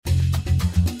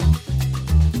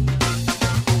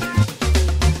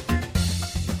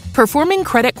Performing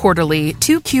Credit Quarterly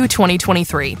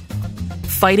 2Q2023.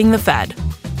 Fighting the Fed.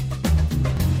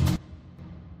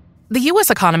 The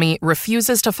U.S. economy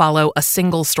refuses to follow a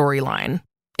single storyline.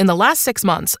 In the last 6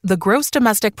 months, the gross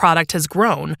domestic product has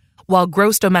grown, while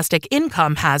gross domestic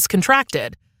income has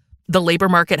contracted. The labor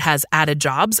market has added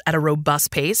jobs at a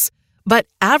robust pace, but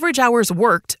average hours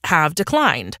worked have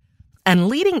declined, and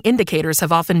leading indicators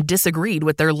have often disagreed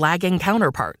with their lagging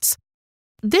counterparts.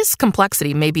 This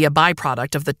complexity may be a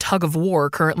byproduct of the tug-of-war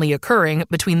currently occurring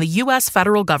between the U.S.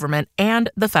 federal government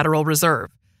and the Federal Reserve.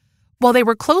 While they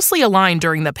were closely aligned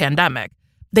during the pandemic,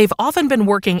 they've often been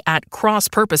working at cross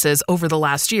purposes over the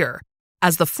last year,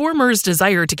 as the former's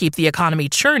desire to keep the economy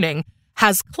churning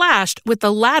has clashed with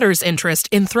the latter's interest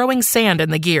in throwing sand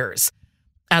in the gears.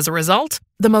 As a result,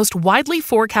 the most widely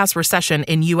forecast recession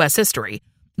in U.S. history,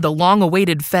 the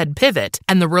long-awaited Fed pivot,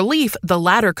 and the relief the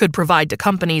latter could provide to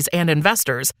companies and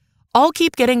investors all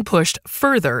keep getting pushed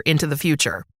further into the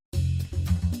future.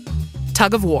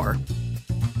 Tug-of-war.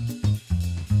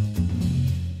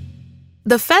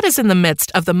 The Fed is in the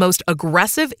midst of the most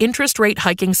aggressive interest rate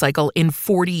hiking cycle in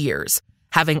 40 years,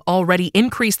 having already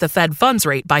increased the Fed funds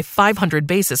rate by 500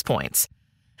 basis points.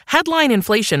 Headline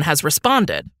inflation has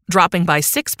responded, dropping by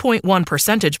 6.1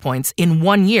 percentage points in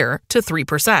 1 year to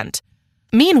 3%.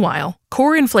 Meanwhile,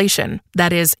 core inflation,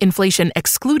 that is, inflation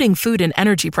excluding food and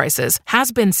energy prices,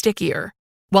 has been stickier.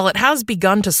 While it has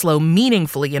begun to slow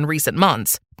meaningfully in recent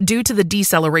months, due to the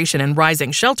deceleration in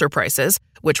rising shelter prices,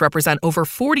 which represent over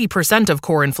 40% of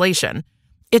core inflation,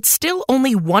 it's still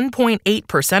only 1.8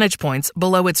 percentage points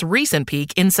below its recent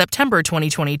peak in September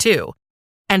 2022.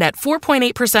 And at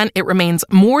 4.8%, it remains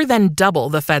more than double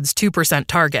the Fed's 2%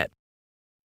 target.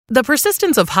 The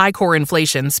persistence of high core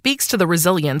inflation speaks to the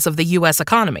resilience of the U.S.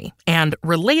 economy and,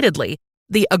 relatedly,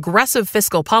 the aggressive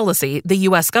fiscal policy the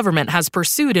U.S. government has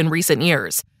pursued in recent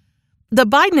years. The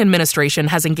Biden administration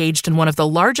has engaged in one of the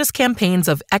largest campaigns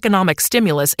of economic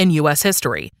stimulus in U.S.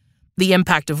 history, the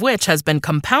impact of which has been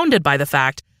compounded by the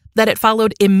fact that it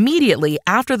followed immediately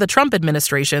after the Trump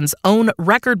administration's own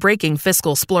record-breaking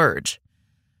fiscal splurge.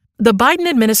 The Biden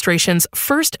administration's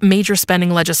first major spending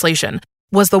legislation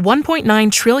was the $1.9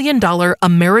 trillion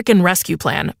American Rescue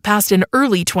Plan passed in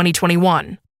early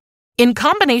 2021. In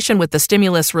combination with the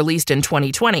stimulus released in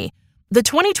 2020, the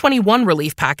 2021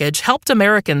 relief package helped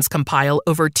Americans compile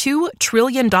over $2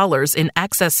 trillion in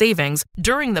excess savings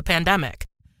during the pandemic,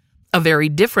 a very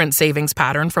different savings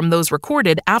pattern from those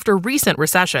recorded after recent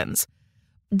recessions.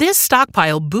 This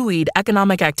stockpile buoyed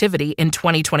economic activity in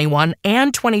 2021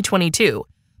 and 2022,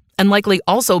 and likely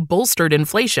also bolstered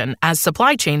inflation as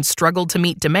supply chains struggled to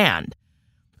meet demand.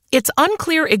 It's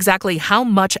unclear exactly how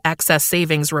much excess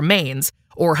savings remains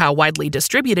or how widely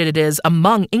distributed it is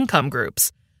among income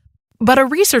groups. But a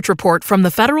research report from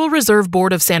the Federal Reserve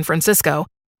Board of San Francisco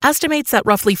estimates that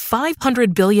roughly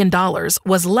 $500 billion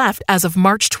was left as of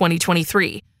March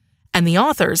 2023, and the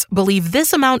authors believe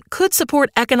this amount could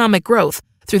support economic growth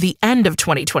through the end of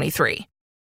 2023.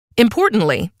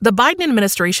 Importantly, the Biden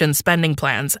administration's spending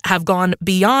plans have gone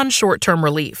beyond short-term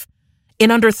relief.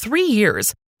 In under 3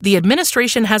 years, the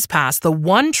administration has passed the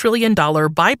 $1 trillion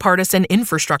bipartisan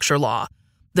infrastructure law,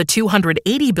 the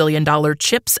 $280 billion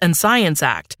CHIPS and Science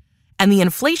Act, and the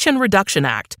Inflation Reduction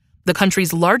Act, the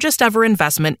country's largest ever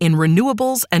investment in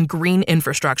renewables and green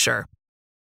infrastructure.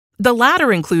 The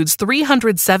latter includes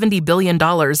 $370 billion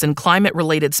in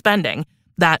climate-related spending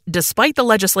that, despite the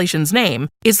legislation's name,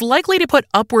 is likely to put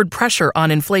upward pressure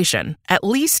on inflation, at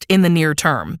least in the near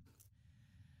term.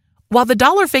 While the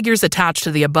dollar figures attached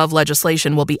to the above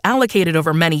legislation will be allocated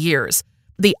over many years,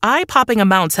 the eye-popping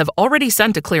amounts have already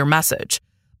sent a clear message.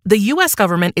 The U.S.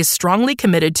 government is strongly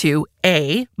committed to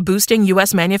A. boosting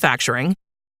U.S. manufacturing,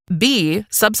 B.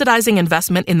 subsidizing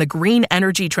investment in the green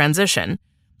energy transition,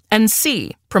 and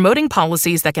C. promoting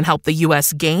policies that can help the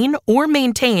U.S. gain or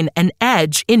maintain an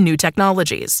edge in new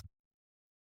technologies.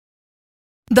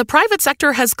 The private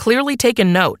sector has clearly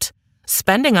taken note.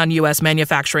 Spending on U.S.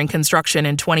 manufacturing construction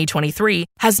in 2023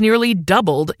 has nearly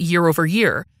doubled year over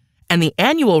year, and the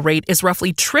annual rate is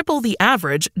roughly triple the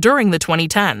average during the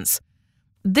 2010s.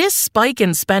 This spike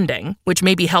in spending, which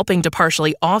may be helping to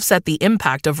partially offset the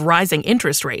impact of rising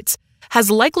interest rates, has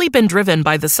likely been driven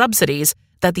by the subsidies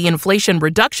that the Inflation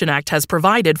Reduction Act has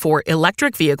provided for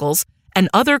electric vehicles and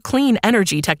other clean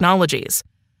energy technologies.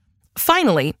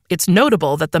 Finally, it's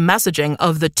notable that the messaging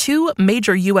of the two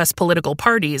major U.S. political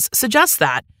parties suggests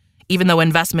that, even though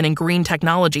investment in green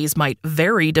technologies might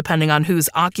vary depending on who's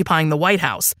occupying the White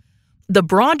House, the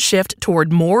broad shift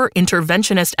toward more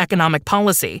interventionist economic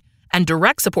policy and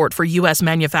direct support for U.S.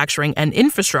 manufacturing and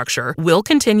infrastructure will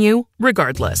continue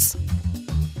regardless.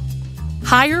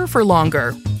 Higher for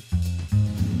longer.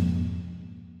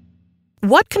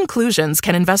 What conclusions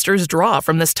can investors draw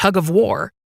from this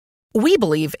tug-of-war? We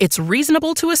believe it's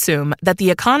reasonable to assume that the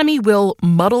economy will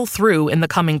muddle through in the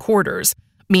coming quarters,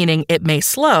 meaning it may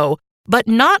slow, but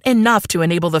not enough to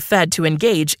enable the Fed to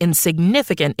engage in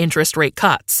significant interest rate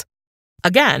cuts.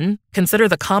 Again, consider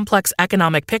the complex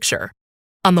economic picture.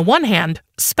 On the one hand,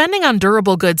 spending on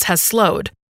durable goods has slowed.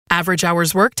 Average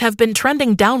hours worked have been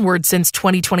trending downward since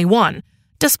 2021,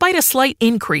 despite a slight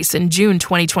increase in June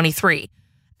 2023.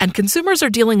 And consumers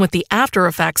are dealing with the after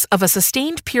effects of a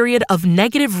sustained period of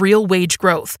negative real wage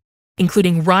growth,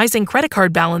 including rising credit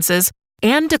card balances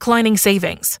and declining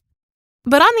savings.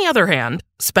 But on the other hand,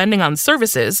 spending on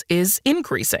services is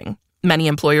increasing. Many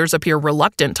employers appear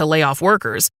reluctant to lay off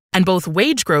workers, and both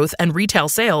wage growth and retail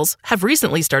sales have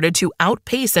recently started to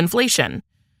outpace inflation.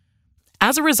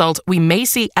 As a result, we may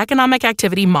see economic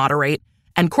activity moderate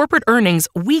and corporate earnings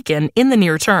weaken in the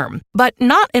near term, but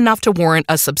not enough to warrant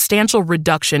a substantial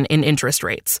reduction in interest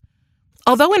rates.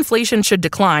 Although inflation should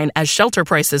decline as shelter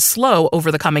prices slow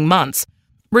over the coming months,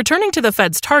 returning to the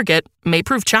Fed's target may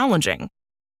prove challenging.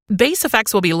 Base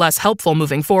effects will be less helpful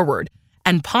moving forward,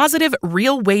 and positive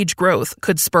real wage growth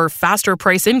could spur faster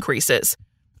price increases.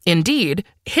 Indeed,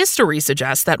 history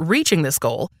suggests that reaching this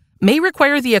goal may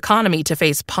require the economy to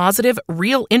face positive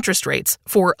real interest rates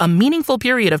for a meaningful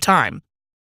period of time.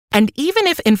 And even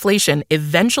if inflation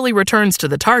eventually returns to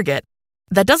the target,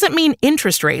 that doesn't mean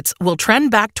interest rates will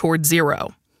trend back toward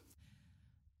zero.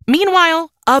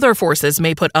 Meanwhile, other forces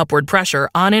may put upward pressure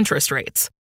on interest rates.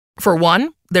 For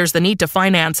one, there's the need to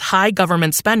finance high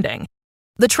government spending.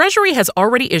 The Treasury has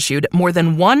already issued more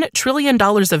than $1 trillion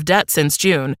of debt since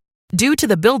June due to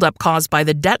the buildup caused by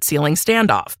the debt ceiling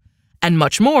standoff, and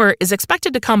much more is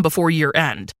expected to come before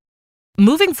year-end.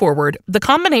 Moving forward, the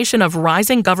combination of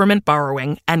rising government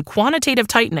borrowing and quantitative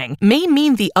tightening may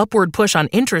mean the upward push on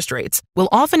interest rates will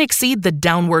often exceed the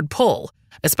downward pull,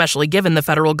 especially given the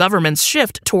federal government's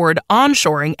shift toward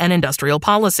onshoring and industrial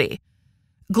policy.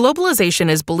 Globalization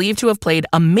is believed to have played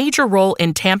a major role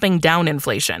in tamping down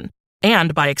inflation,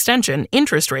 and by extension,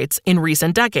 interest rates in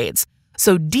recent decades,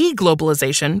 so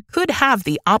deglobalization could have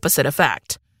the opposite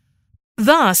effect.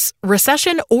 Thus,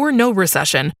 recession or no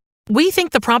recession, we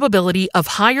think the probability of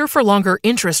higher for longer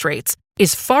interest rates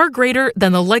is far greater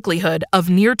than the likelihood of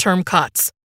near-term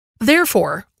cuts.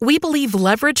 Therefore, we believe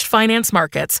leveraged finance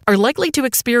markets are likely to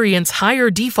experience higher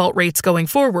default rates going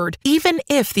forward, even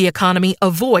if the economy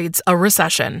avoids a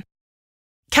recession.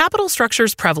 Capital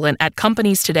structures prevalent at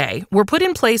companies today were put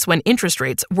in place when interest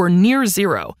rates were near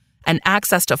zero and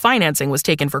access to financing was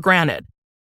taken for granted.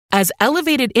 As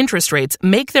elevated interest rates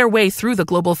make their way through the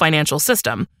global financial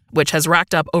system, which has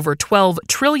racked up over $12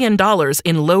 trillion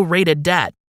in low-rated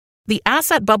debt, the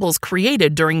asset bubbles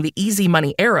created during the easy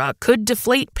money era could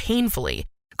deflate painfully,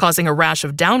 causing a rash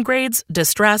of downgrades,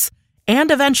 distress,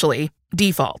 and eventually,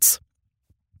 defaults.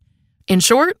 In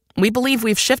short, we believe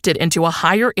we've shifted into a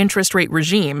higher interest rate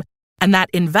regime and that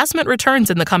investment returns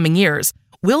in the coming years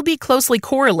will be closely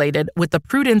correlated with the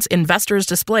prudence investors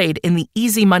displayed in the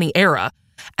easy money era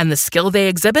and the skill they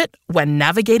exhibit when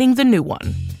navigating the new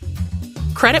one.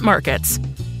 Credit markets.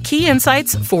 Key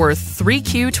insights for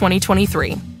 3Q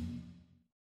 2023.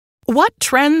 What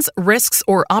trends, risks,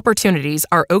 or opportunities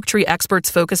are Oaktree experts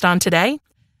focused on today?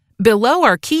 Below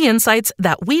are key insights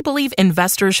that we believe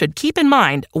investors should keep in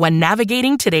mind when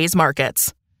navigating today's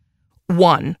markets.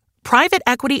 1. Private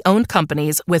equity-owned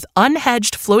companies with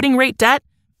unhedged floating rate debt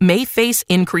may face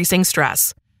increasing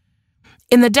stress.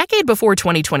 In the decade before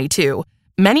 2022,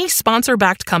 many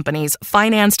sponsor-backed companies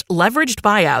financed leveraged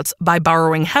buyouts by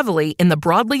borrowing heavily in the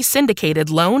broadly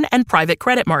syndicated loan and private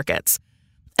credit markets,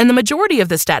 and the majority of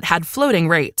this debt had floating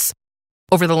rates.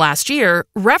 Over the last year,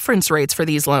 reference rates for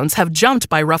these loans have jumped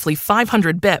by roughly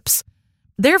 500 bips.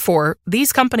 Therefore,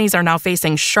 these companies are now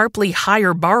facing sharply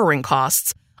higher borrowing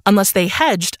costs unless they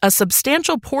hedged a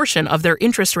substantial portion of their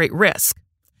interest rate risk.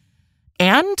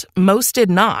 And most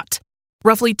did not.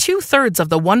 Roughly 2/3 of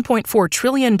the $1.4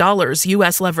 trillion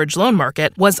U.S. leveraged loan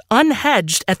market was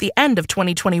unhedged at the end of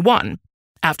 2021,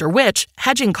 after which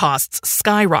hedging costs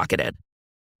skyrocketed.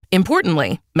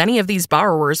 Importantly, many of these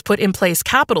borrowers put in place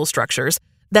capital structures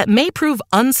that may prove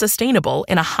unsustainable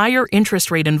in a higher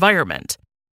interest rate environment.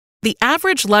 The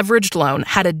average leveraged loan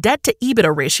had a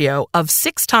debt-to-EBITDA ratio of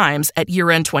 6 times at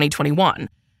year-end 2021,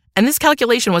 and this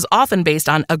calculation was often based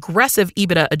on aggressive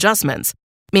EBITDA adjustments,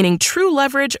 meaning true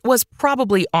leverage was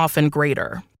probably often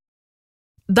greater.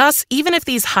 Thus, even if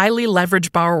these highly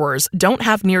leveraged borrowers don't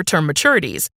have near-term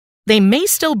maturities, they may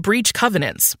still breach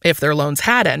covenants, if their loans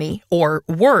had any, or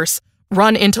worse,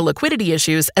 run into liquidity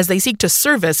issues as they seek to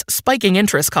service spiking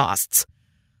interest costs.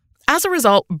 As a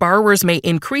result, borrowers may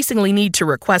increasingly need to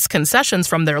request concessions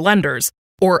from their lenders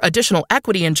or additional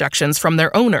equity injections from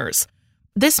their owners.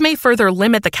 This may further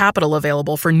limit the capital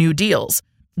available for new deals,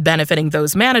 benefiting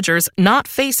those managers not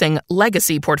facing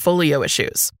legacy portfolio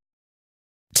issues.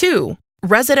 2.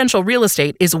 Residential real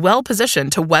estate is well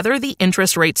positioned to weather the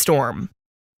interest rate storm.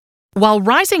 While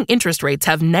rising interest rates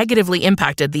have negatively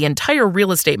impacted the entire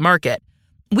real estate market,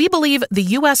 we believe the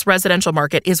U.S. residential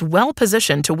market is well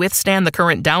positioned to withstand the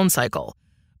current down cycle.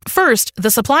 First, the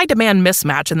supply-demand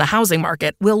mismatch in the housing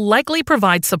market will likely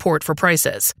provide support for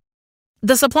prices.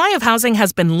 The supply of housing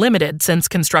has been limited since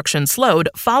construction slowed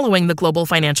following the global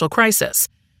financial crisis,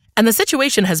 and the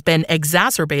situation has been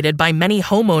exacerbated by many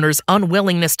homeowners'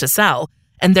 unwillingness to sell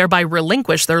and thereby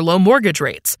relinquish their low mortgage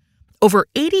rates. Over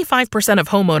 85% of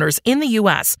homeowners in the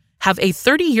U.S. have a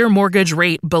 30-year mortgage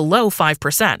rate below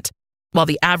 5%, while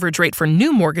the average rate for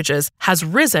new mortgages has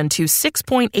risen to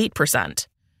 6.8%.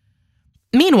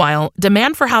 Meanwhile,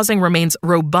 demand for housing remains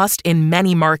robust in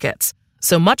many markets,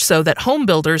 so much so that home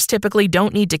builders typically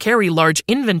don't need to carry large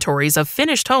inventories of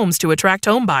finished homes to attract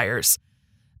home buyers.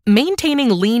 Maintaining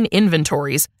lean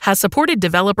inventories has supported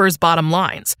developers' bottom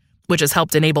lines, which has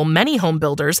helped enable many home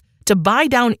builders to buy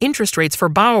down interest rates for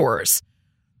borrowers.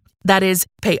 That is,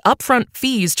 pay upfront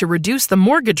fees to reduce the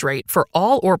mortgage rate for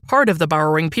all or part of the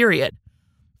borrowing period.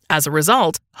 As a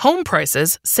result, home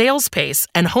prices, sales pace,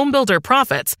 and home builder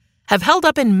profits have held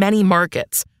up in many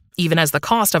markets, even as the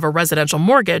cost of a residential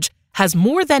mortgage has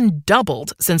more than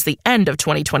doubled since the end of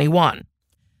 2021.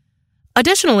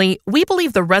 Additionally, we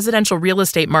believe the residential real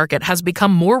estate market has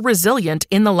become more resilient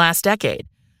in the last decade.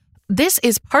 This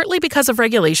is partly because of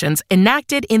regulations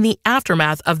enacted in the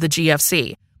aftermath of the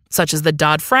GFC, such as the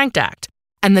Dodd-Frank Act,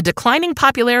 and the declining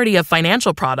popularity of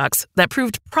financial products that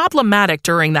proved problematic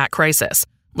during that crisis,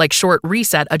 like short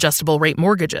reset adjustable rate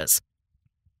mortgages.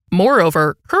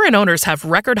 Moreover, current owners have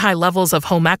record high levels of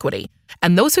home equity,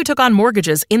 and those who took on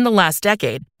mortgages in the last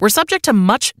decade were subject to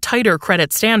much tighter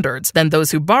credit standards than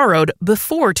those who borrowed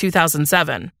before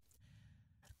 2007.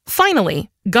 Finally,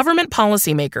 government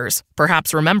policymakers,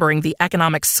 perhaps remembering the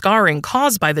economic scarring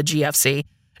caused by the GFC,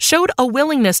 showed a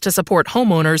willingness to support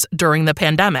homeowners during the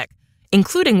pandemic,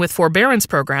 including with forbearance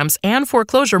programs and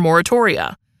foreclosure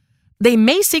moratoria. They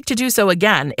may seek to do so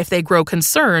again if they grow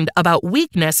concerned about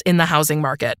weakness in the housing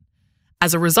market.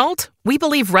 As a result, we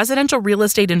believe residential real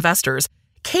estate investors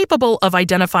capable of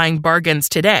identifying bargains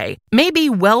today may be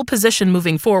well positioned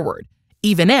moving forward,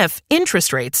 even if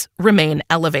interest rates remain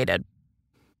elevated.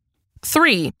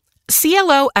 3.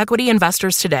 CLO equity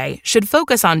investors today should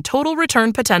focus on total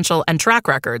return potential and track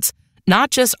records, not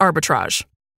just arbitrage.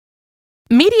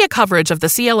 Media coverage of the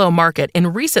CLO market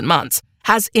in recent months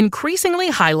has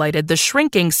increasingly highlighted the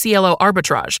shrinking CLO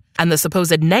arbitrage and the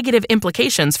supposed negative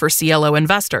implications for CLO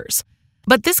investors.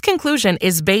 But this conclusion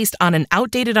is based on an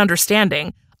outdated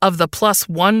understanding of the plus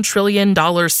 $1 trillion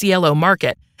CLO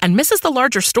market and misses the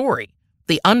larger story,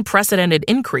 the unprecedented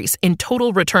increase in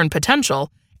total return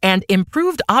potential and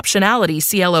improved optionality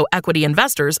CLO equity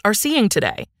investors are seeing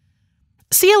today.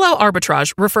 CLO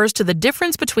arbitrage refers to the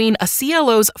difference between a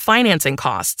CLO's financing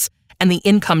costs and the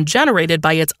income generated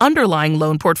by its underlying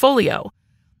loan portfolio.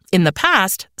 In the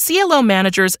past, CLO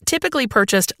managers typically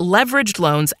purchased leveraged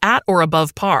loans at or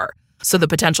above par, so the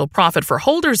potential profit for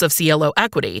holders of CLO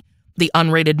equity, the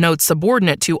unrated notes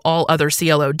subordinate to all other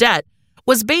CLO debt,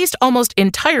 was based almost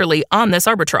entirely on this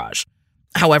arbitrage.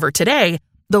 However, today,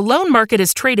 the loan market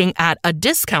is trading at a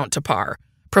discount to par,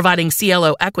 providing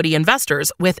CLO equity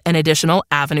investors with an additional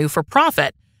avenue for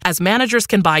profit, as managers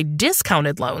can buy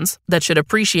discounted loans that should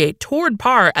appreciate toward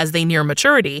par as they near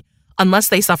maturity, unless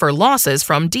they suffer losses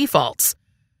from defaults.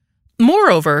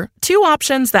 Moreover, two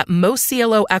options that most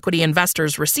CLO equity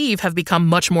investors receive have become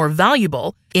much more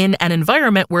valuable in an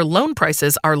environment where loan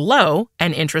prices are low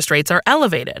and interest rates are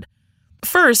elevated.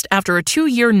 First, after a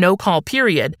 2-year no-call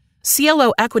period,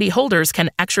 CLO equity holders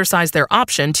can exercise their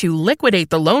option to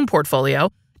liquidate the loan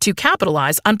portfolio to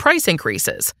capitalize on price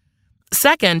increases.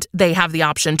 Second, they have the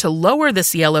option to lower the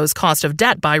CLO's cost of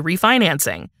debt by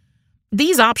refinancing.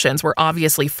 These options were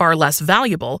obviously far less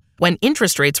valuable when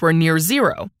interest rates were near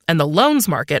zero and the loans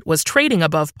market was trading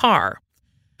above par.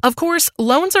 Of course,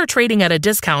 loans are trading at a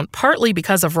discount partly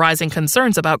because of rising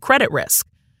concerns about credit risk.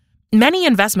 Many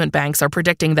investment banks are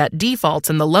predicting that defaults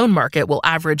in the loan market will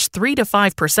average 3 to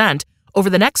 5% over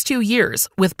the next 2 years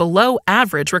with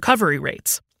below-average recovery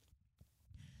rates.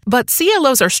 But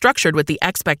CLOs are structured with the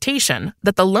expectation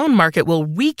that the loan market will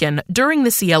weaken during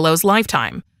the CLO's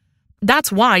lifetime.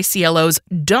 That's why CLOs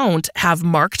don't have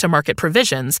mark-to-market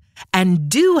provisions and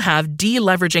do have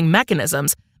deleveraging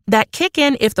mechanisms that kick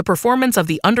in if the performance of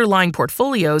the underlying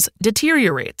portfolios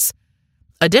deteriorates.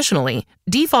 Additionally,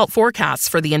 default forecasts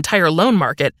for the entire loan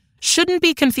market shouldn't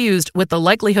be confused with the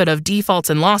likelihood of defaults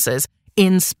and losses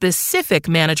in specific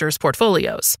managers'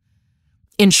 portfolios.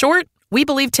 In short, we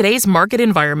believe today's market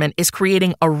environment is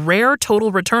creating a rare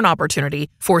total return opportunity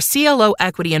for CLO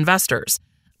equity investors,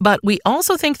 but we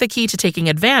also think the key to taking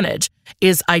advantage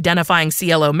is identifying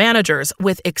CLO managers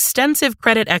with extensive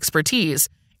credit expertise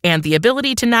and the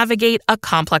ability to navigate a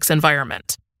complex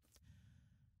environment.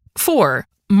 4.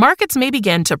 Markets may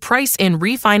begin to price in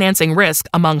refinancing risk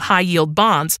among high-yield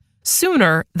bonds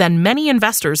sooner than many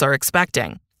investors are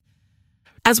expecting.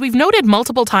 As we've noted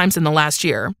multiple times in the last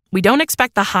year, we don't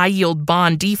expect the high-yield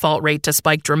bond default rate to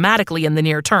spike dramatically in the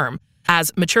near term,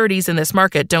 as maturities in this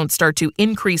market don't start to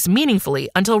increase meaningfully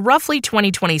until roughly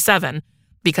 2027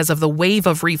 because of the wave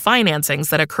of refinancings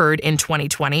that occurred in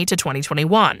 2020 to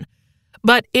 2021.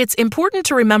 But it's important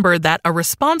to remember that a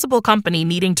responsible company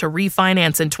needing to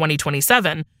refinance in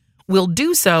 2027 will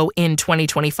do so in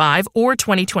 2025 or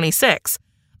 2026.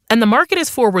 And the market is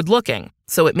forward-looking,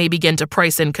 so it may begin to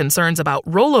price in concerns about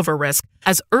rollover risk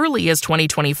as early as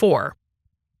 2024.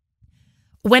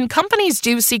 When companies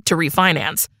do seek to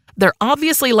refinance, they're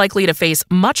obviously likely to face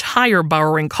much higher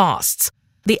borrowing costs.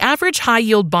 The average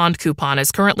high-yield bond coupon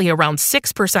is currently around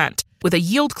 6%, with a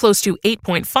yield close to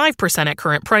 8.5% at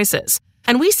current prices.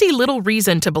 And we see little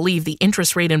reason to believe the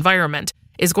interest rate environment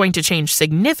is going to change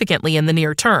significantly in the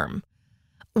near term.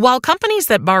 While companies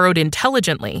that borrowed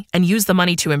intelligently and used the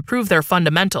money to improve their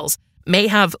fundamentals may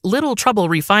have little trouble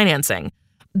refinancing,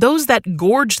 those that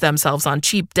gorge themselves on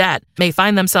cheap debt may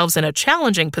find themselves in a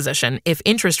challenging position if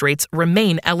interest rates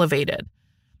remain elevated.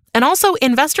 And also,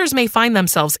 investors may find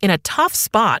themselves in a tough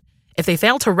spot if they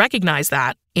fail to recognize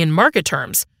that, in market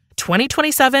terms,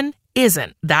 2027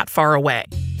 isn't that far away.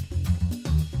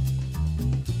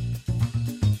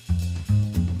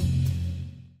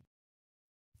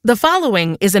 The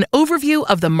following is an overview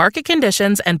of the market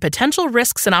conditions and potential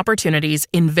risks and opportunities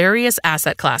in various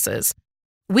asset classes.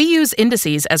 We use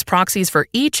indices as proxies for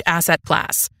each asset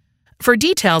class. For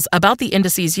details about the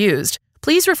indices used,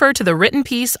 please refer to the written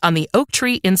piece on the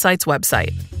Oaktree Insights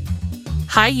website.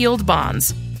 High-yield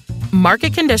bonds.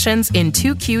 Market conditions in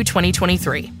 2Q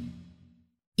 2023.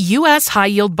 U.S.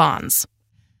 high-yield bonds.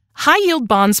 High-yield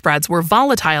bond spreads were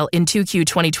volatile in 2Q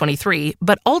 2023,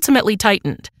 but ultimately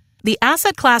tightened. The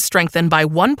asset class strengthened by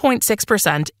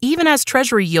 1.6% even as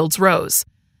Treasury yields rose.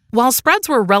 While spreads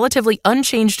were relatively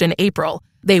unchanged in April,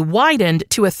 they widened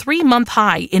to a 3-month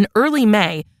high in early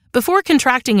May before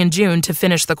contracting in June to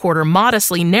finish the quarter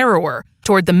modestly narrower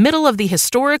toward the middle of the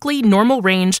historically normal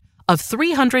range of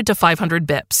 300 to 500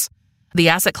 bips. The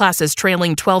asset class's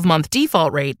trailing 12-month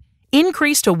default rate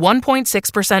increased to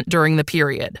 1.6% during the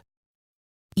period.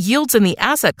 Yields in the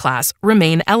asset class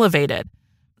remain elevated.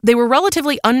 They were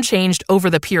relatively unchanged over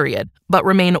the period, but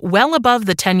remain well above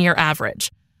the 10-year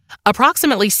average.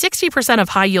 Approximately 60% of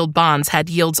high-yield bonds had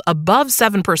yields above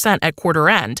 7% at quarter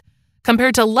end,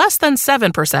 compared to less than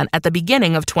 7% at the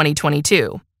beginning of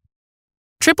 2022.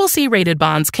 CCC-rated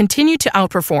bonds continue to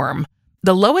outperform.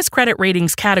 The lowest credit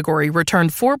ratings category returned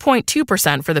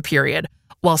 4.2% for the period,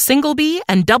 while single B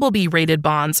and double B-rated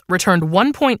bonds returned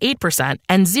 1.8%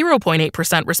 and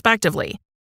 0.8% respectively.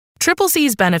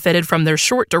 CCCs benefited from their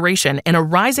short duration in a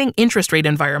rising interest rate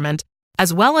environment,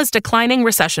 as well as declining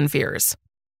recession fears.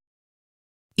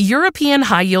 European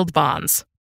high-yield bonds.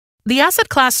 The asset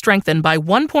class strengthened by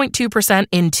 1.2%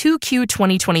 in 2Q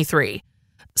 2023.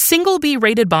 Single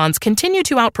B-rated bonds continue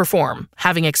to outperform,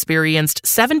 having experienced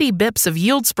 70 bips of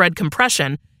yield spread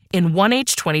compression in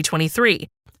 1H 2023.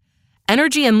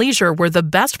 Energy and leisure were the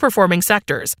best-performing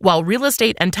sectors, while real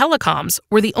estate and telecoms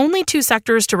were the only two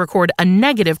sectors to record a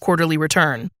negative quarterly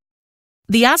return.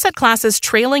 The asset class's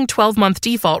trailing 12-month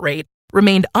default rate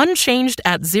remained unchanged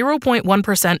at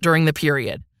 0.1% during the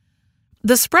period.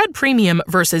 The spread premium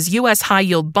versus U.S.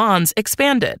 high-yield bonds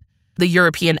expanded. The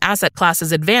European asset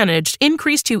class's advantage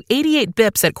increased to 88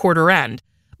 bips at quarter end,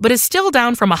 but is still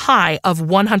down from a high of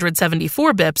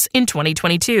 174 bips in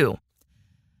 2022.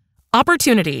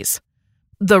 Opportunities.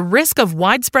 The risk of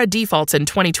widespread defaults in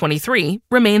 2023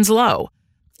 remains low.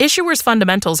 Issuers'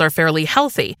 fundamentals are fairly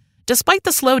healthy, despite the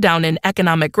slowdown in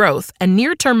economic growth, and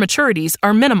near-term maturities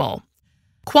are minimal.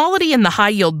 Quality in the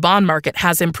high-yield bond market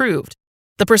has improved.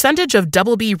 The percentage of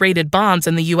BB-rated bonds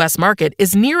in the U.S. market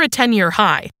is near a 10-year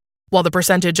high, while the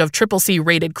percentage of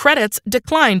CCC-rated credits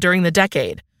declined during the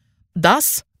decade.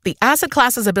 Thus, the asset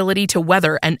class's ability to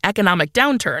weather an economic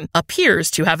downturn appears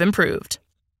to have improved.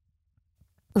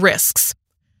 Risks.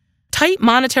 Tight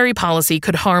monetary policy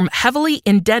could harm heavily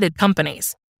indebted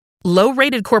companies.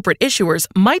 Low-rated corporate issuers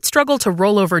might struggle to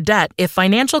roll over debt if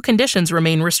financial conditions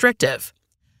remain restrictive.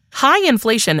 High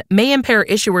inflation may impair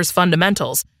issuers'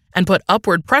 fundamentals and put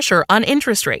upward pressure on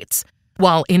interest rates.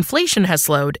 While inflation has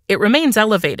slowed, it remains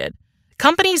elevated.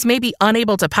 Companies may be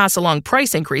unable to pass along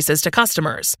price increases to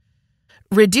customers.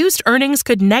 Reduced earnings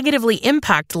could negatively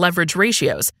impact leverage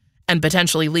ratios and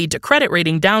potentially lead to credit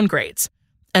rating downgrades.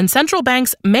 And central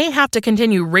banks may have to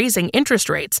continue raising interest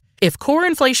rates if core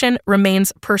inflation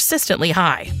remains persistently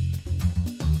high.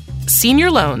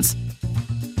 Senior loans.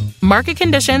 Market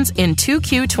conditions in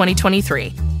 2Q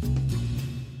 2023.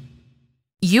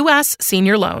 U.S.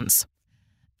 senior loans.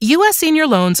 U.S. senior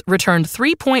loans returned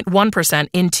 3.1%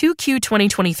 in 2Q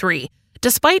 2023,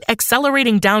 despite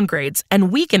accelerating downgrades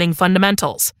and weakening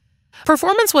fundamentals.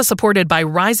 Performance was supported by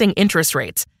rising interest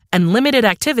rates and limited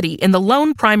activity in the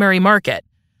loan primary market.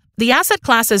 The asset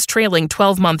class's trailing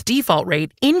 12-month default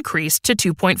rate increased to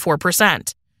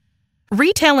 2.4%.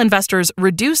 Retail investors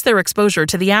reduced their exposure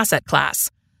to the asset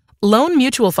class. Loan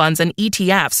mutual funds and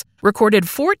ETFs recorded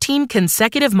 14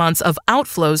 consecutive months of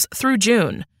outflows through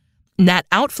June. Net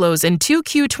outflows in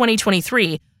 2Q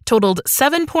 2023 totaled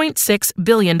 $7.6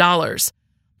 billion.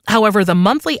 However, the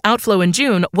monthly outflow in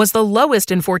June was the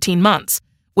lowest in 14 months,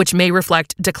 which may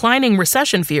reflect declining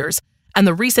recession fears and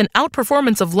the recent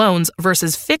outperformance of loans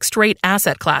versus fixed-rate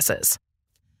asset classes.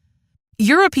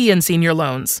 European senior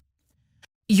loans.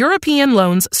 European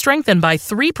loans strengthened by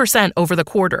 3% over the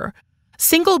quarter.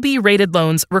 Single B-rated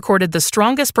loans recorded the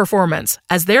strongest performance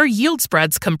as their yield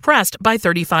spreads compressed by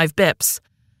 35 bips.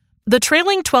 The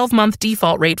trailing 12-month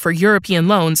default rate for European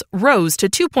loans rose to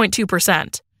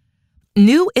 2.2%.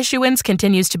 New issuance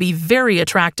continues to be very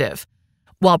attractive.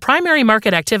 While primary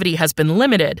market activity has been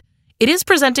limited, it is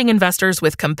presenting investors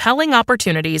with compelling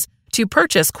opportunities to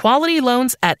purchase quality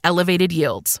loans at elevated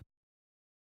yields.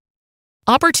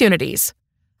 Opportunities.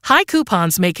 High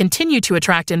coupons may continue to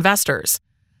attract investors.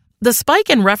 The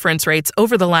spike in reference rates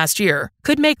over the last year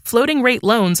could make floating-rate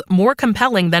loans more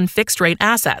compelling than fixed-rate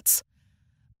assets.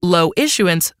 Low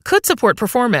issuance could support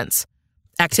performance.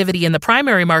 Activity in the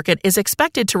primary market is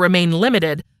expected to remain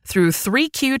limited through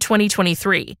 3Q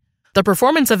 2023. The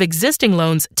performance of existing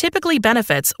loans typically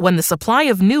benefits when the supply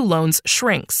of new loans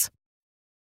shrinks.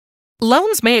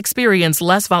 Loans may experience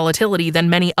less volatility than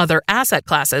many other asset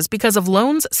classes because of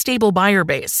loans' stable buyer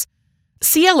base.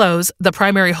 CLOs, the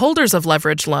primary holders of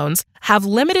leveraged loans, have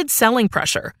limited selling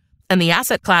pressure, and the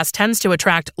asset class tends to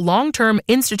attract long-term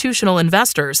institutional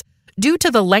investors due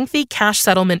to the lengthy cash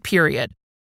settlement period.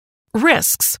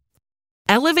 Risks.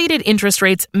 Elevated interest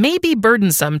rates may be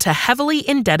burdensome to heavily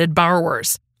indebted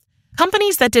borrowers.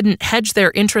 Companies that didn't hedge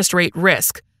their interest rate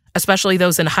risk, especially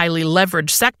those in highly leveraged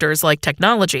sectors like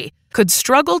technology, could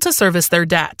struggle to service their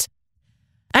debt.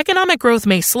 Economic growth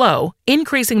may slow,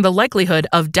 increasing the likelihood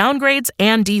of downgrades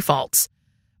and defaults.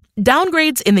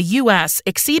 Downgrades in the U.S.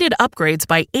 exceeded upgrades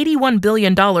by $81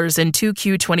 billion in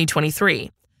 2Q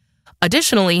 2023.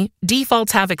 Additionally,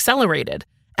 defaults have accelerated,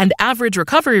 and average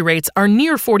recovery rates are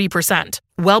near 40%,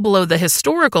 well below the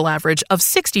historical average of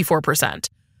 64%.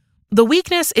 The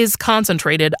weakness is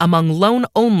concentrated among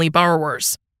loan-only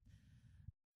borrowers.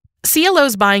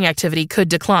 CLOs buying activity could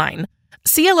decline.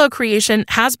 CLO creation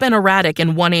has been erratic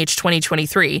in 1H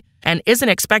 2023 and isn't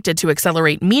expected to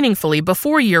accelerate meaningfully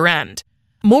before year-end.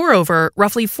 Moreover,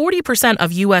 roughly 40%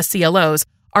 of U.S. CLOs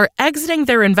are exiting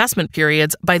their investment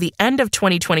periods by the end of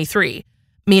 2023,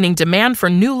 meaning demand for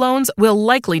new loans will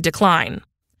likely decline.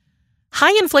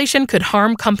 High inflation could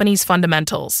harm companies'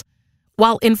 fundamentals.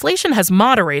 While inflation has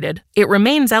moderated, it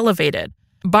remains elevated.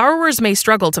 Borrowers may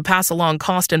struggle to pass along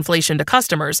cost inflation to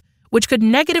customers, which could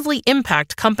negatively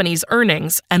impact companies'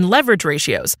 earnings and leverage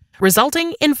ratios,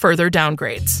 resulting in further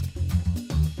downgrades.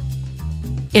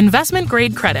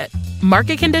 Investment-grade credit.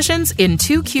 Market conditions in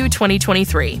 2Q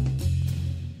 2023.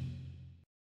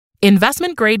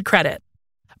 Investment-grade credit.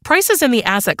 Prices in the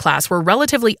asset class were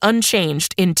relatively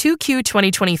unchanged in 2Q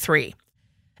 2023.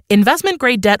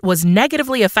 Investment-grade debt was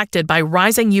negatively affected by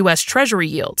rising U.S. Treasury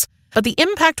yields, but the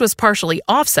impact was partially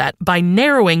offset by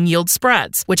narrowing yield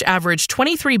spreads, which averaged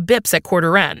 23 bips at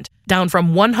quarter end, down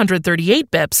from 138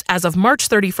 bips as of March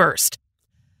 31st.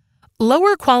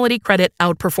 Lower quality credit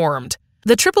outperformed.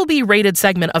 The BBB-rated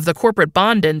segment of the corporate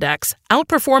bond index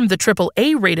outperformed the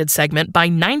AAA-rated segment by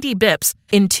 90 bips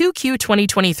in 2Q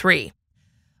 2023.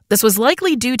 This was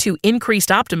likely due to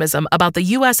increased optimism about the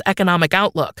U.S. economic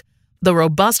outlook, the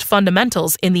robust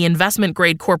fundamentals in the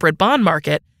investment-grade corporate bond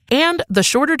market, and the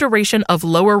shorter duration of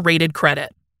lower-rated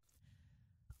credit.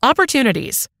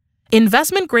 Opportunities.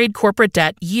 Investment-grade corporate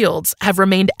debt yields have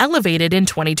remained elevated in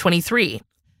 2023.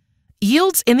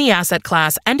 Yields in the asset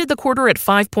class ended the quarter at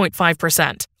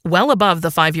 5.5%, well above the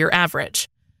 5-year average.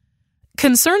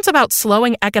 Concerns about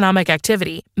slowing economic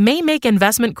activity may make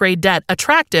investment-grade debt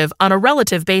attractive on a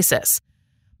relative basis.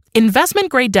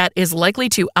 Investment-grade debt is likely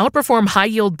to outperform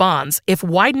high-yield bonds if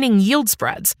widening yield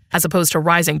spreads, as opposed to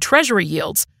rising Treasury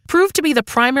yields, prove to be the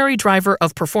primary driver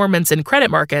of performance in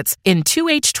credit markets in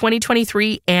 2H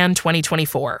 2023 and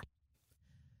 2024.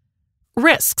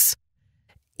 Risks.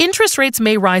 Interest rates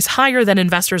may rise higher than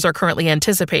investors are currently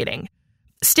anticipating.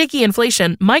 Sticky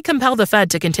inflation might compel the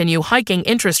Fed to continue hiking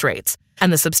interest rates,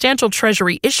 and the substantial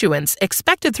Treasury issuance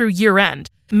expected through year-end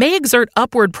may exert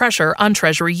upward pressure on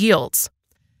Treasury yields.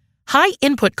 High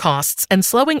input costs and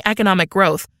slowing economic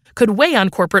growth could weigh on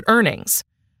corporate earnings.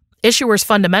 Issuers'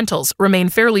 fundamentals remain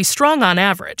fairly strong on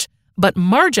average, but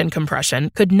margin compression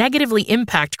could negatively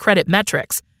impact credit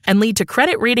metrics and lead to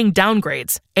credit rating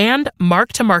downgrades and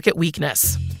mark-to-market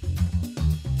weakness.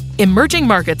 Emerging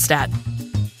market stat.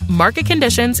 Market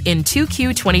conditions in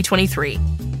 2Q 2023.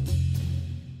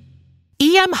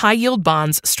 EM high-yield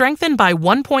bonds strengthened by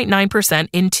 1.9%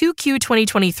 in 2Q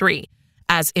 2023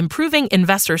 as improving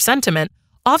investor sentiment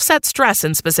offset stress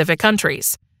in specific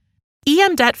countries.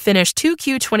 EM debt finished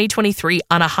 2Q 2023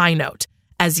 on a high note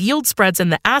as yield spreads in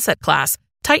the asset class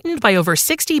tightened by over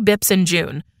 60 bips in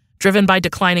June, driven by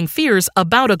declining fears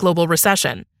about a global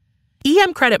recession.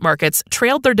 EM credit markets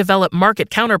trailed their developed market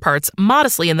counterparts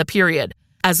modestly in the period,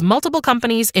 as multiple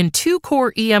companies in two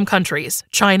core EM countries,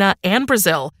 China and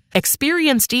Brazil,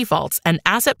 experienced defaults and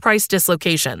asset price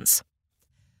dislocations.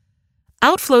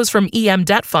 Outflows from EM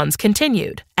debt funds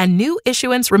continued, and new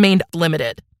issuance remained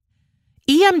limited.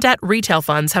 EM debt retail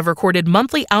funds have recorded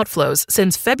monthly outflows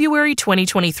since February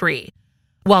 2023.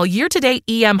 While year-to-date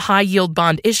EM high-yield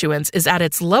bond issuance is at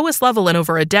its lowest level in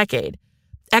over a decade,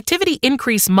 activity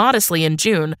increased modestly in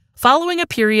June following a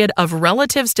period of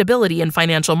relative stability in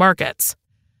financial markets.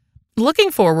 Looking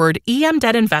forward, EM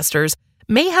debt investors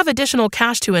may have additional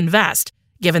cash to invest,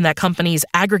 given that companies'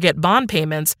 aggregate bond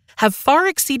payments have far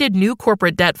exceeded new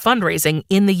corporate debt fundraising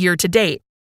in the year to date.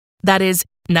 That is,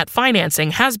 net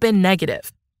financing has been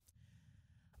negative.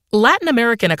 Latin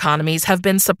American economies have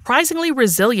been surprisingly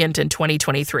resilient in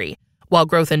 2023, while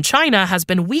growth in China has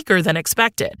been weaker than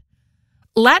expected.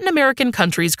 Latin American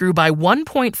countries grew by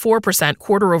 1.4%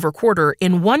 quarter-over-quarter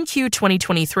in 1Q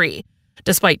 2023,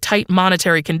 despite tight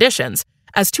monetary conditions,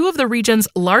 as two of the region's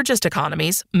largest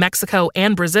economies, Mexico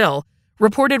and Brazil,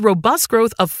 reported robust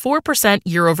growth of 4%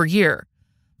 year-over-year.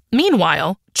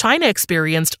 Meanwhile, China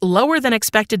experienced lower than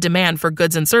expected demand for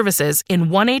goods and services in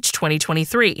 1H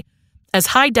 2023, as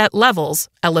high debt levels,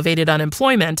 elevated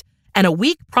unemployment, and a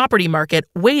weak property market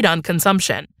weighed on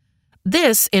consumption.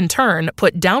 This, in turn,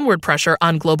 put downward pressure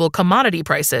on global commodity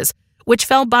prices, which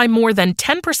fell by more than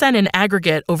 10% in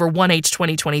aggregate over 1H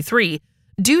 2023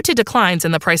 due to declines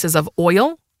in the prices of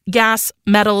oil, gas,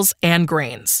 metals, and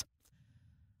grains.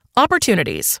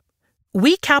 Opportunities.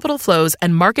 Weak capital flows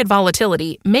and market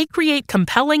volatility may create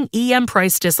compelling EM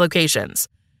price dislocations.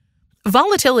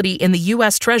 Volatility in the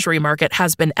U.S. Treasury market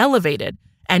has been elevated,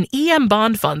 and EM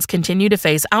bond funds continue to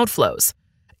face outflows.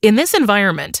 In this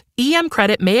environment, EM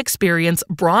credit may experience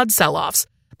broad sell-offs,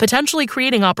 potentially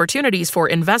creating opportunities for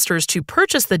investors to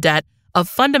purchase the debt of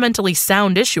fundamentally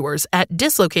sound issuers at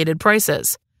dislocated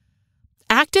prices.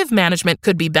 Active management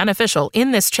could be beneficial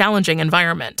in this challenging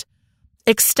environment.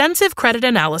 Extensive credit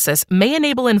analysis may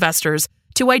enable investors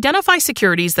to identify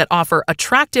securities that offer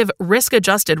attractive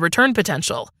risk-adjusted return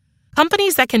potential.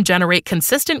 Companies that can generate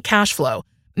consistent cash flow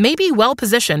may be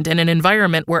well-positioned in an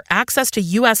environment where access to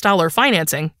U.S. dollar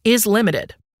financing is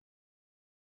limited.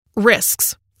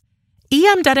 Risks.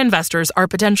 EM debt investors are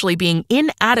potentially being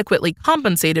inadequately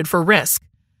compensated for risk.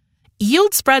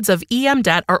 Yield spreads of EM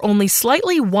debt are only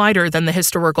slightly wider than the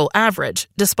historical average,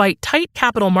 despite tight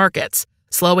capital markets,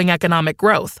 slowing economic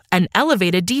growth, and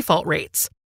elevated default rates.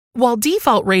 While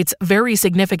default rates vary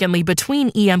significantly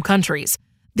between EM countries,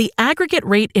 the aggregate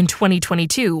rate in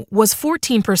 2022 was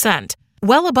 14%,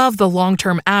 well above the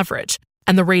long-term average,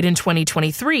 and the rate in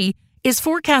 2023 is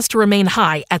forecast to remain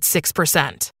high at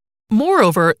 6%.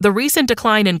 Moreover, the recent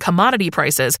decline in commodity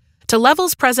prices to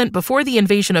levels present before the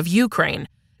invasion of Ukraine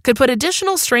could put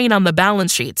additional strain on the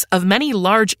balance sheets of many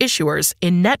large issuers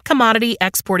in net commodity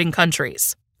exporting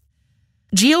countries.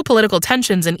 Geopolitical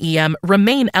tensions in EM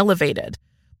remain elevated.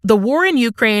 The war in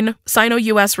Ukraine,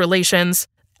 Sino-US relations,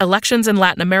 elections in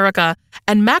Latin America,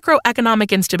 and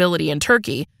macroeconomic instability in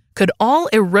Turkey could all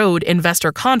erode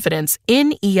investor confidence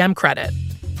in EM credit.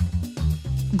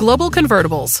 Global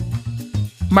convertibles.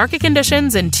 Market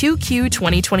conditions in 2Q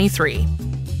 2023.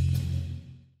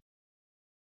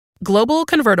 Global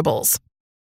convertibles.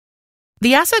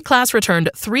 The asset class returned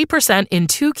 3% in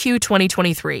 2Q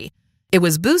 2023, It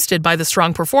was boosted by the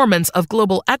strong performance of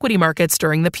global equity markets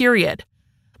during the period.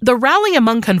 The rally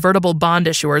among convertible bond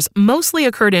issuers mostly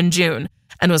occurred in June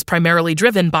and was primarily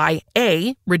driven by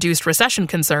A, reduced recession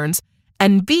concerns,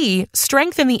 and B,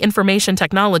 strength in the information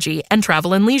technology and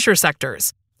travel and leisure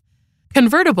sectors.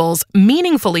 Convertibles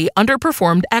meaningfully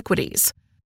underperformed equities.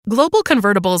 Global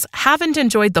convertibles haven't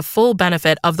enjoyed the full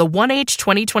benefit of the 1H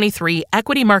 2023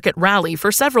 equity market rally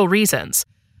for several reasons.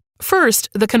 First,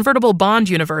 the convertible bond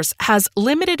universe has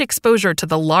limited exposure to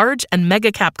the large and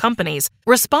mega-cap companies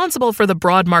responsible for the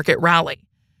broad market rally.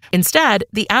 Instead,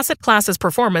 the asset class's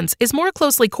performance is more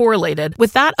closely correlated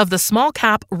with that of the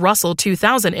small-cap Russell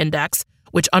 2000 index,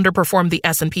 which underperformed the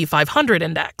S&P 500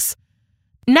 index.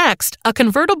 Next, a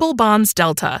convertible bond's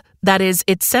delta, that is,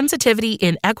 its sensitivity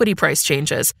in equity price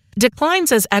changes,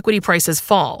 declines as equity prices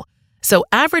fall, so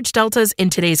average deltas in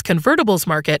today's convertibles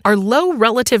market are low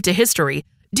relative to history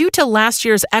due to last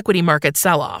year's equity market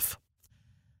sell-off.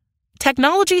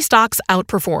 Technology stocks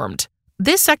outperformed.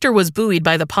 This sector was buoyed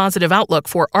by the positive outlook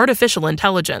for artificial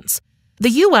intelligence. The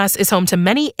U.S. is home to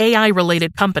many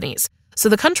AI-related companies, so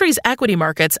the country's equity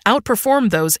markets outperformed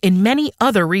those in many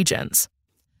other regions.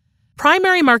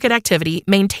 Primary market activity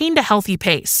maintained a healthy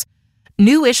pace.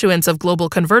 New issuance of global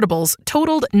convertibles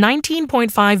totaled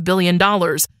 $19.5 billion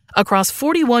across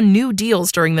 41 new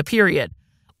deals during the period,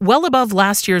 well above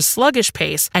last year's sluggish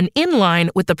pace and in line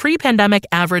with the pre-pandemic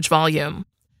average volume.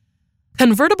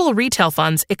 Convertible retail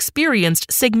funds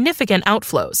experienced significant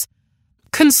outflows.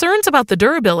 Concerns about the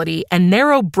durability and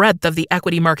narrow breadth of the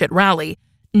equity market rally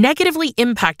negatively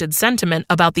impacted sentiment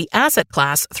about the asset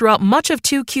class throughout much of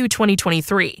 2Q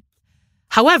 2023.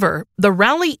 However, the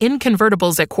rally in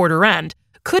convertibles at quarter end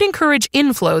could encourage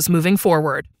inflows moving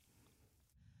forward.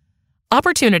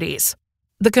 Opportunities.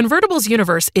 The convertibles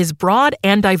universe is broad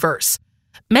and diverse.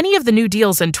 Many of the new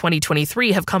deals in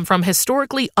 2023 have come from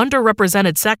historically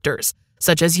underrepresented sectors,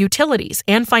 such as utilities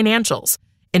and financials,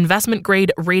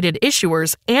 investment-grade rated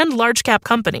issuers, and large-cap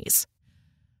companies.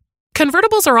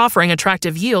 Convertibles are offering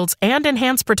attractive yields and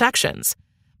enhanced protections.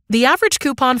 The average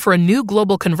coupon for a new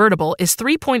global convertible is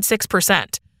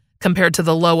 3.6%, compared to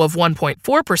the low of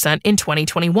 1.4% in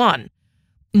 2021.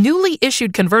 Newly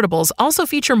issued convertibles also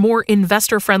feature more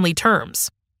investor-friendly terms.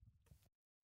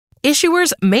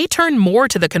 Issuers may turn more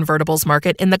to the convertibles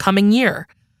market in the coming year.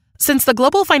 Since the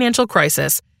global financial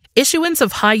crisis, issuance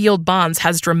of high-yield bonds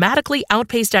has dramatically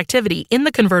outpaced activity in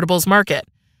the convertibles market.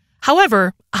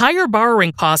 However, higher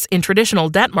borrowing costs in traditional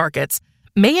debt markets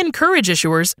may encourage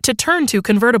issuers to turn to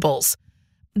convertibles.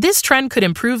 This trend could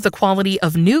improve the quality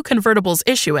of new convertibles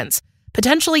issuance,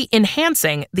 potentially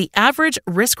enhancing the average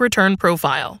risk-return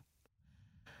profile.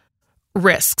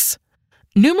 Risks.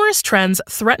 Numerous trends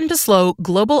threaten to slow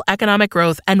global economic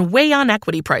growth and weigh on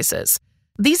equity prices.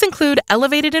 These include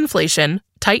elevated inflation,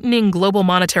 tightening global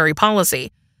monetary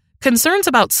policy, concerns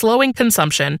about slowing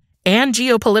consumption, and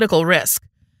geopolitical risk.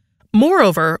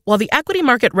 Moreover, while the equity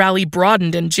market rally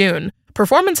broadened in June,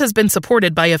 performance has been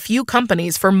supported by a few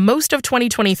companies for most of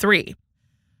 2023.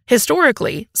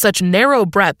 Historically, such narrow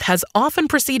breadth has often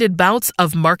preceded bouts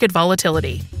of market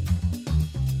volatility.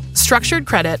 Structured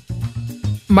credit.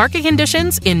 Market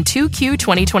conditions in 2Q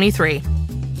 2023.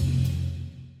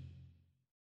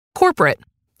 Corporate.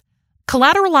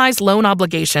 Collateralized loan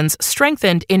obligations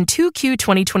strengthened in 2Q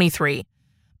 2023.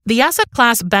 The asset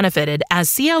class benefited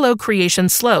as CLO creation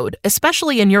slowed,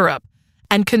 especially in Europe,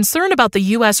 and concern about the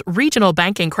U.S. regional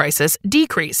banking crisis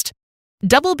decreased.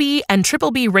 BB and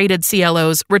BBB rated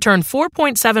CLOs returned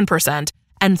 4.7%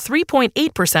 and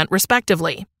 3.8%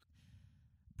 respectively.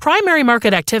 Primary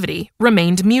market activity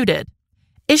remained muted.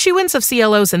 Issuance of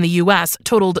CLOs in the U.S.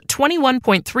 totaled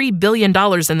 $21.3 billion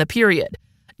in the period,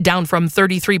 down from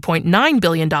 $33.9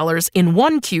 billion in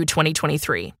 1Q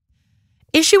 2023.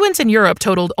 Issuance in Europe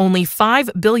totaled only 5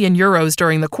 billion euros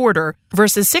during the quarter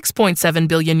versus 6.7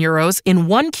 billion euros in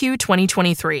 1Q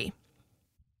 2023.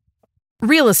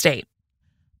 Real estate.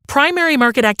 Primary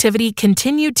market activity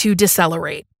continued to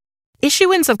decelerate.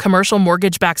 Issuance of commercial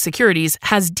mortgage-backed securities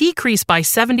has decreased by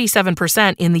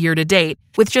 77% in the year-to-date,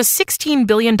 with just $16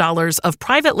 billion of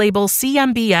private label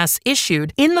CMBS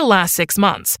issued in the last 6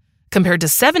 months, compared to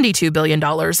 $72 billion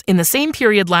in the same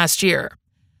period last year.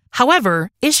 However,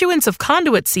 issuance of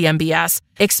conduit CMBS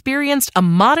experienced a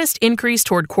modest increase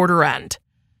toward quarter end.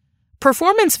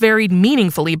 Performance varied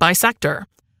meaningfully by sector.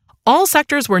 All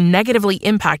sectors were negatively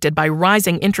impacted by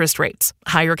rising interest rates,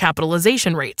 higher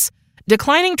capitalization rates,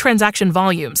 declining transaction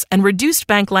volumes, and reduced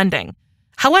bank lending.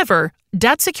 However,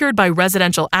 debt secured by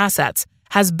residential assets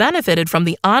has benefited from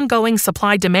the ongoing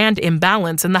supply-demand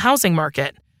imbalance in the housing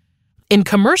market. In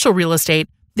commercial real estate,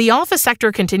 the office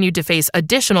sector continued to face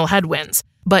additional headwinds,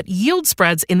 but yield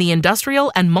spreads in the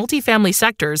industrial and multifamily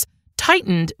sectors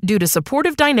tightened due to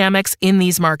supportive dynamics in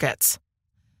these markets.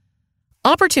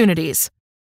 Opportunities.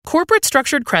 Corporate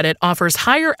structured credit offers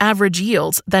higher average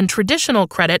yields than traditional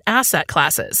credit asset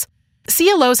classes.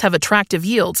 CLOs have attractive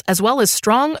yields as well as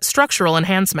strong structural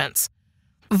enhancements.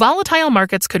 Volatile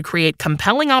markets could create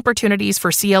compelling opportunities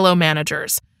for CLO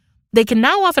managers. They can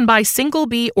now often buy single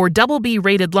B or double B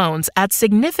rated loans at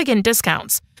significant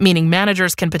discounts, meaning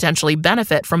managers can potentially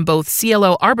benefit from both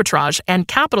CLO arbitrage and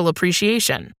capital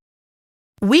appreciation.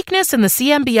 Weakness in the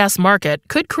CMBS market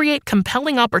could create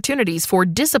compelling opportunities for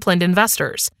disciplined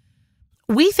investors.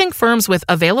 We think firms with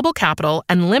available capital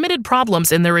and limited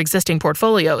problems in their existing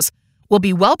portfolios will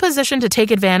be well positioned to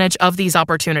take advantage of these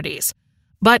opportunities.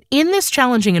 But in this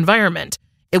challenging environment,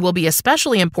 it will be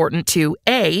especially important to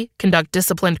A, conduct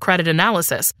disciplined credit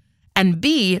analysis, and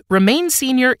B, remain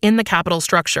senior in the capital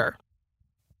structure.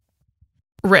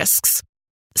 Risks.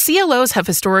 CLOs have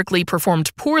historically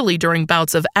performed poorly during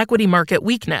bouts of equity market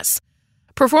weakness.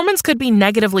 Performance could be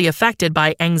negatively affected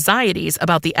by anxieties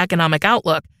about the economic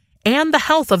outlook and the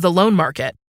health of the loan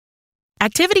market.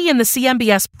 Activity in the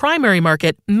CMBS primary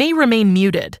market may remain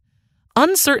muted.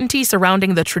 Uncertainty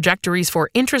surrounding the trajectories for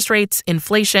interest rates,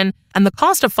 inflation, and the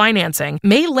cost of financing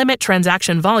may limit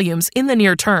transaction volumes in the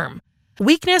near term.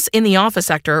 Weakness in the office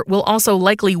sector will also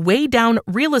likely weigh down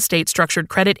real estate structured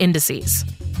credit indices.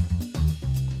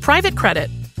 Private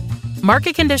credit.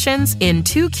 Market conditions in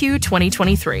 2Q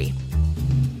 2023.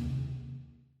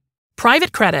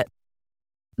 Private credit.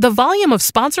 The volume of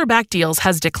sponsor-backed deals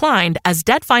has declined as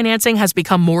debt financing has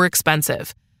become more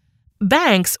expensive.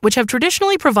 Banks, which have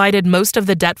traditionally provided most of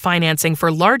the debt financing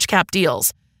for large-cap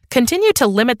deals, continue to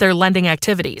limit their lending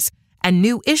activities, and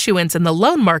new issuance in the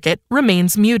loan market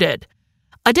remains muted.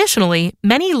 Additionally,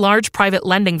 many large private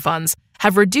lending funds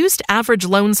have reduced average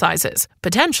loan sizes,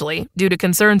 potentially due to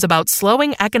concerns about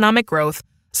slowing economic growth,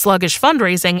 sluggish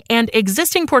fundraising, and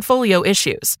existing portfolio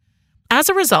issues. As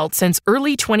a result, since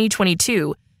early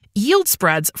 2022, yield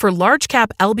spreads for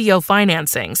large-cap LBO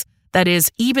financings, that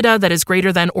is, EBITDA that is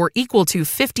greater than or equal to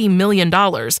 $50 million,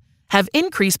 have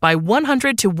increased by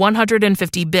 100 to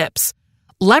 150 bips.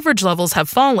 Leverage levels have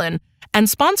fallen, and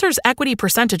sponsors' equity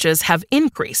percentages have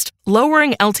increased,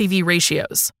 lowering LTV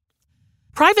ratios.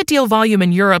 Private deal volume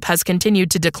in Europe has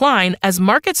continued to decline as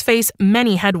markets face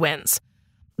many headwinds.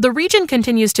 The region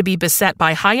continues to be beset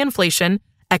by high inflation,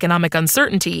 economic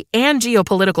uncertainty, and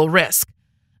geopolitical risk.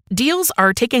 Deals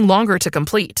are taking longer to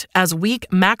complete as weak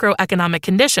macroeconomic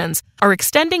conditions are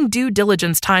extending due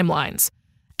diligence timelines.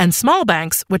 And small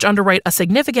banks, which underwrite a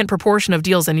significant proportion of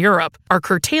deals in Europe, are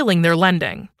curtailing their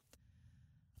lending.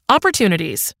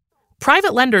 Opportunities.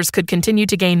 Private lenders could continue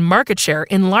to gain market share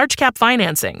in large-cap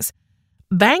financings.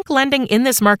 Bank lending in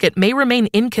this market may remain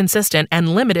inconsistent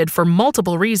and limited for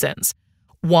multiple reasons.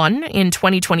 1. In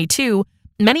 2022,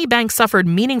 many banks suffered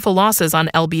meaningful losses on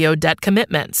LBO debt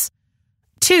commitments.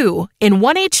 2. In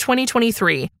 1H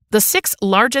 2023, the 6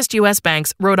 largest U.S.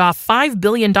 banks wrote off $5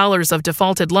 billion of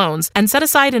defaulted loans and set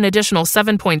aside an additional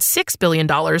 $7.6 billion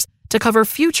to cover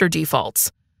future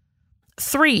defaults.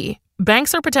 3.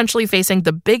 Banks are potentially facing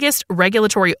the biggest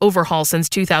regulatory overhaul since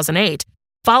 2008,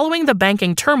 following the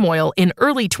banking turmoil in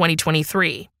early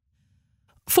 2023.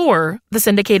 4. The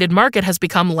syndicated market has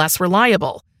become less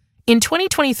reliable. In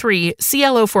 2023,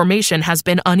 CLO formation has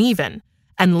been uneven,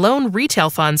 and loan retail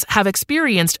funds have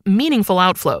experienced meaningful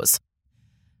outflows.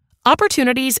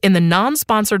 Opportunities in the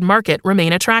non-sponsored market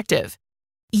remain attractive.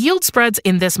 Yield spreads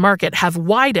in this market have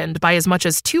widened by as much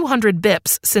as 200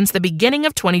 bips since the beginning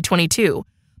of 2022,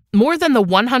 more than the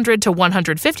 100 to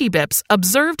 150 bips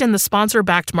observed in the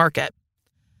sponsor-backed market.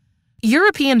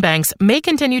 European banks may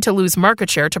continue to lose market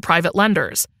share to private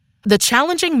lenders. The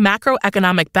challenging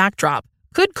macroeconomic backdrop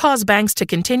could cause banks to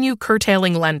continue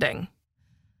curtailing lending.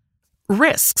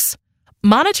 Risks.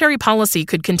 Monetary policy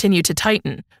could continue to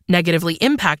tighten, negatively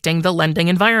impacting the lending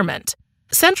environment.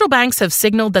 Central banks have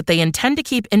signaled that they intend to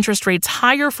keep interest rates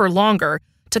higher for longer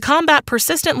to combat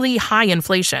persistently high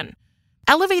inflation.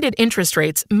 Elevated interest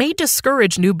rates may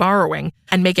discourage new borrowing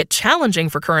and make it challenging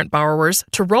for current borrowers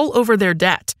to roll over their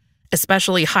debt,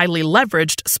 especially highly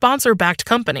leveraged sponsor-backed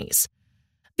companies.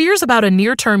 Fears about a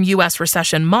near-term U.S.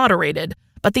 recession moderated,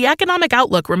 but the economic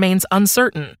outlook remains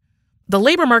uncertain. The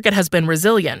labor market has been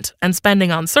resilient, and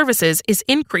spending on services is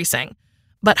increasing.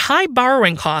 But high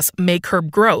borrowing costs may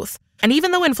curb growth, and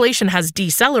even though inflation has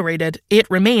decelerated, it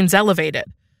remains elevated.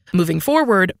 Moving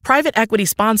forward, private equity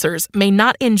sponsors may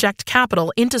not inject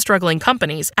capital into struggling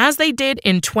companies as they did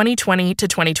in 2020 to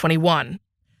 2021.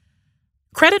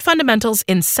 Credit fundamentals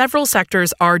in several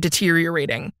sectors are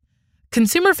deteriorating.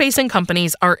 Consumer-facing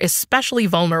companies are especially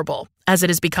vulnerable, as it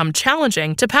has become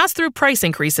challenging to pass through price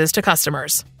increases to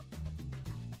customers.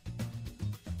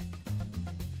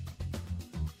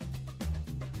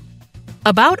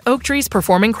 About Oaktree's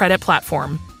performing credit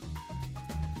platform.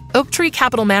 Oaktree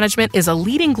Capital Management is a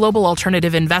leading global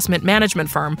alternative investment management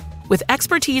firm with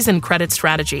expertise in credit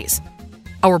strategies.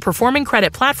 Our performing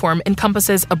credit platform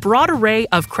encompasses a broad array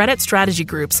of credit strategy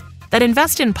groups that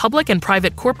invest in public and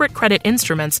private corporate credit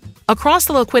instruments across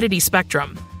the liquidity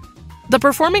spectrum. The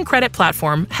performing credit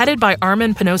platform, headed by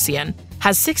Armen Panossian,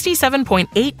 has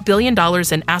 $67.8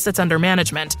 billion in assets under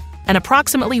management and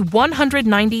approximately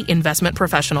 190 investment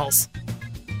professionals.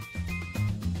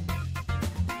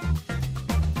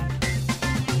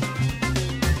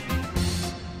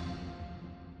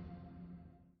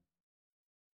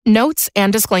 Notes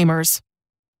and disclaimers.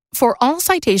 For all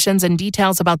citations and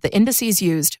details about the indices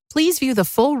used, please view the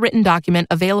full written document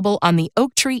available on the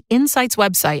Oaktree Insights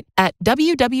website at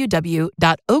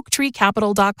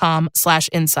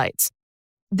www.oaktreecapital.com/insights.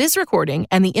 This recording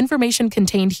and the information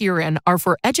contained herein are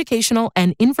for educational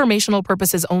and informational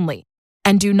purposes only,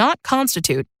 and do not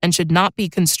constitute and should not be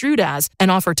construed as an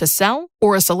offer to sell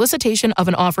or a solicitation of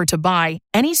an offer to buy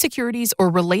any securities or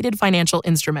related financial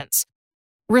instruments.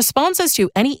 Responses to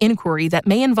any inquiry that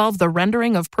may involve the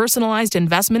rendering of personalized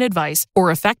investment advice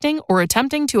or affecting or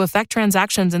attempting to affect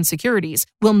transactions in securities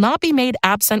will not be made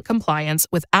absent compliance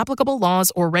with applicable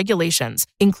laws or regulations,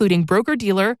 including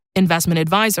broker-dealer, investment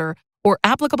advisor, or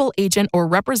applicable agent or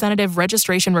representative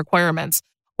registration requirements,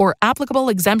 or applicable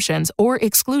exemptions or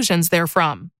exclusions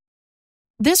therefrom.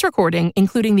 This recording,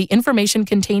 including the information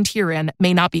contained herein,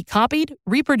 may not be copied,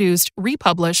 reproduced,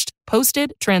 republished,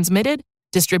 posted, transmitted,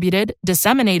 distributed,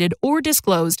 disseminated, or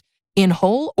disclosed, in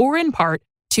whole or in part,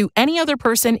 to any other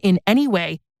person in any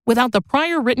way without the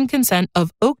prior written consent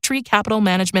of Oaktree Capital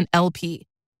Management LP,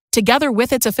 together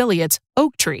with its affiliates,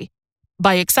 Oaktree.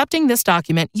 By accepting this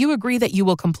document, you agree that you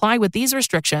will comply with these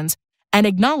restrictions and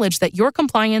acknowledge that your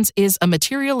compliance is a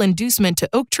material inducement to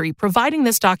Oaktree providing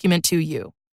this document to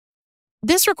you.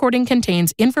 This recording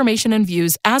contains information and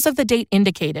views as of the date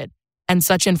indicated, and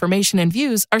such information and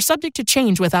views are subject to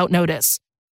change without notice.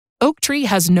 Oaktree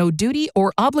has no duty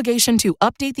or obligation to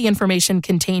update the information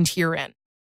contained herein.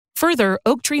 Further,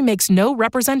 Oaktree makes no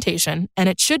representation, and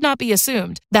it should not be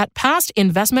assumed, that past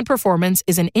investment performance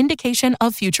is an indication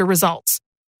of future results.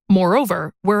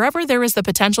 Moreover, wherever there is the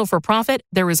potential for profit,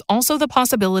 there is also the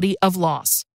possibility of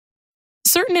loss.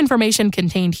 Certain information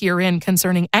contained herein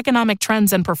concerning economic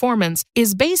trends and performance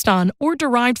is based on or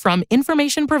derived from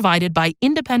information provided by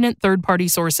independent third-party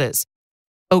sources.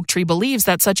 Oaktree believes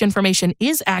that such information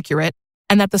is accurate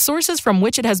and that the sources from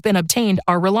which it has been obtained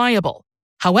are reliable.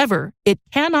 However, it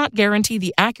cannot guarantee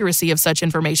the accuracy of such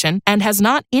information and has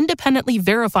not independently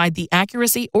verified the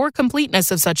accuracy or completeness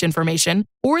of such information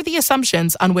or the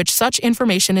assumptions on which such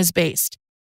information is based.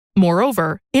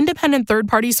 Moreover, independent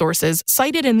third-party sources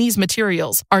cited in these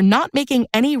materials are not making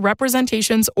any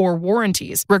representations or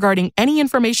warranties regarding any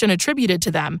information attributed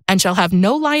to them and shall have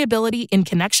no liability in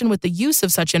connection with the use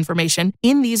of such information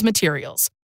in these materials.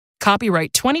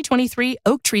 Copyright 2023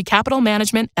 Oaktree Capital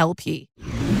Management LP.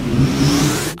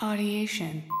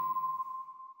 Audiation.